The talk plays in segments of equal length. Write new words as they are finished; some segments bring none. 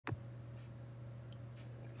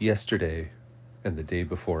Yesterday and the day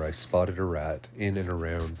before, I spotted a rat in and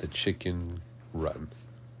around the chicken run.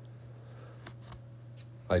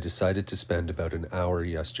 I decided to spend about an hour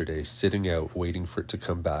yesterday sitting out waiting for it to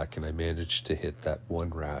come back, and I managed to hit that one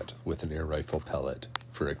rat with an air rifle pellet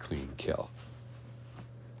for a clean kill.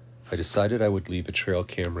 I decided I would leave a trail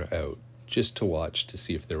camera out just to watch to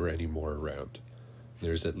see if there were any more around.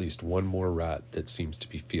 There's at least one more rat that seems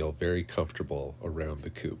to feel very comfortable around the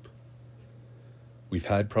coop. We've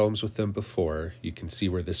had problems with them before. You can see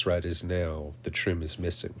where this rat is now. The trim is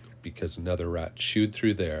missing because another rat chewed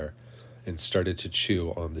through there and started to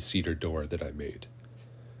chew on the cedar door that I made.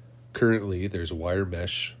 Currently, there's wire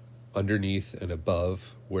mesh underneath and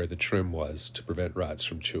above where the trim was to prevent rats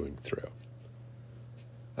from chewing through.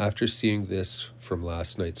 After seeing this from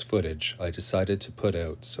last night's footage, I decided to put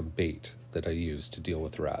out some bait that I use to deal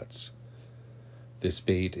with rats. This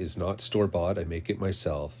bait is not store-bought, I make it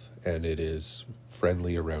myself, and it is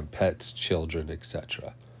friendly around pets, children,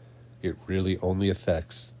 etc. It really only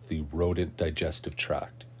affects the rodent digestive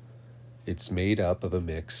tract. It's made up of a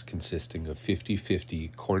mix consisting of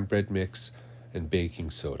 50-50 cornbread mix and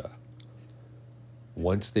baking soda.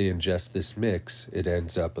 Once they ingest this mix, it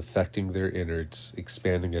ends up affecting their innards,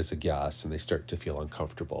 expanding as a gas, and they start to feel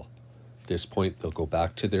uncomfortable. At this point, they'll go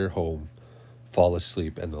back to their home, fall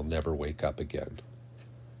asleep, and they'll never wake up again.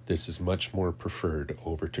 This is much more preferred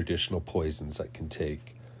over traditional poisons that can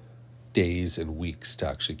take days and weeks to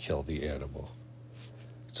actually kill the animal.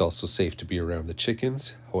 It's also safe to be around the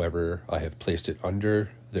chickens. However, I have placed it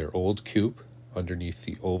under their old coop, underneath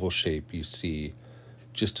the oval shape you see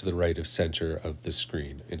just to the right of center of the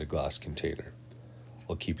screen in a glass container.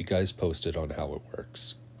 I'll keep you guys posted on how it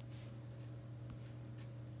works.